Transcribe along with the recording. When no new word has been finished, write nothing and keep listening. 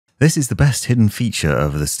This is the best hidden feature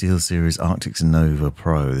of the SteelSeries Arctis Nova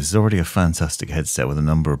Pro. This is already a fantastic headset with a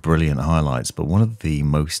number of brilliant highlights, but one of the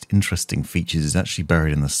most interesting features is actually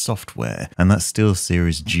buried in the software, and that's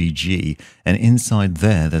SteelSeries GG. And inside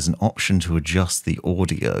there's an option to adjust the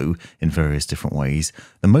audio in various different ways,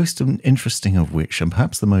 the most interesting of which, and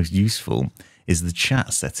perhaps the most useful, is the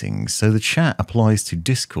chat settings. So the chat applies to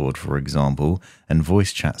Discord, for example, and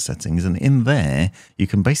voice chat settings, and in there you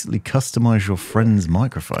can basically customize your friends'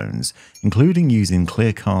 microphones, including using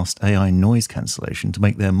Clearcast AI noise cancellation to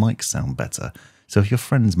make their mics sound better. So if your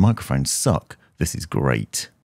friends' microphones suck, this is great.